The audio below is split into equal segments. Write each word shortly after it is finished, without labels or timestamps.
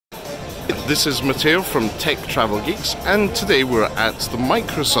This is Matteo from Tech Travel Geeks, and today we're at the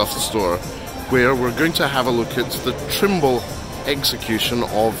Microsoft store where we're going to have a look at the Trimble execution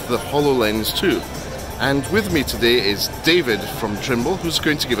of the Hololens 2. And with me today is David from Trimble, who's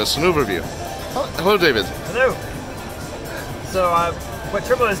going to give us an overview. Hello David. Hello. So what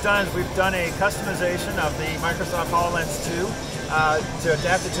Trimble has done is we've done a customization of the Microsoft Hololens 2 to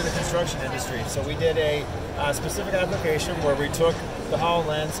adapt it to the construction industry. So we did a specific application where we took the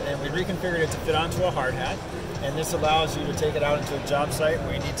HoloLens and we reconfigured it to fit onto a hard hat, and this allows you to take it out into a job site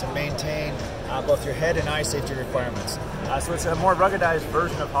where you need to maintain both your head and eye safety requirements. So it's a more ruggedized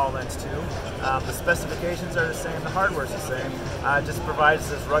version of HoloLens 2. The specifications are the same, the hardware is the same. It just provides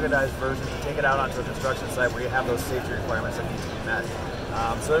this ruggedized version to take it out onto a construction site where you have those safety requirements that need to be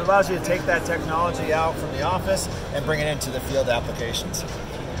met. So it allows you to take that technology out from the office and bring it into the field applications.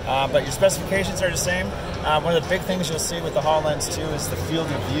 But your specifications are the same. One of the big things you'll see with the HoloLens 2 is the field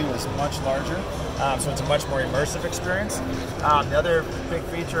of view is much larger, so it's a much more immersive experience. The other big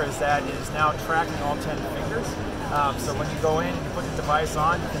feature is that it is now tracking all 10 fingers. So when you go in and you put the device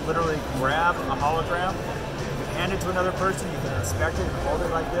on, you can literally grab a hologram, you can hand it to another person, you can inspect it and hold it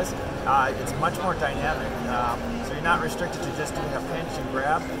like this. It's much more dynamic, so you're not restricted to just doing a pinch and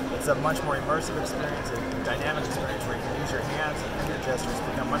grab. It's a much more immersive experience, a dynamic experience where you can use your hands and finger gestures to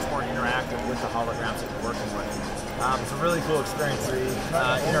become much more interactive with the holograms that you're working with. It's a really cool experience to be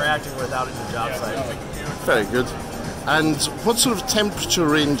interacting with out in the job site. Very good. And what sort of temperature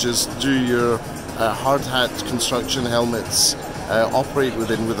ranges do your hard hat construction helmets operate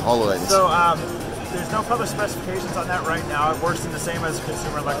within with the HoloLens? So there's no published specifications on that right now. It works in the same as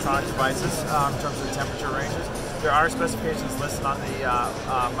consumer electronic devices in terms of the temperature ranges. There are specifications listed on the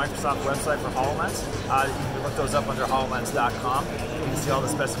Microsoft website for HoloLens. You can look those up under hololens.com. You can see all the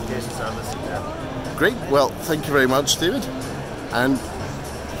specifications that are listed there. Great. Well, thank you very much, David. And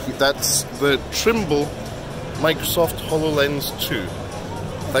that's the Trimble Microsoft HoloLens 2.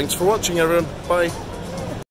 Thanks for watching, everyone. Bye.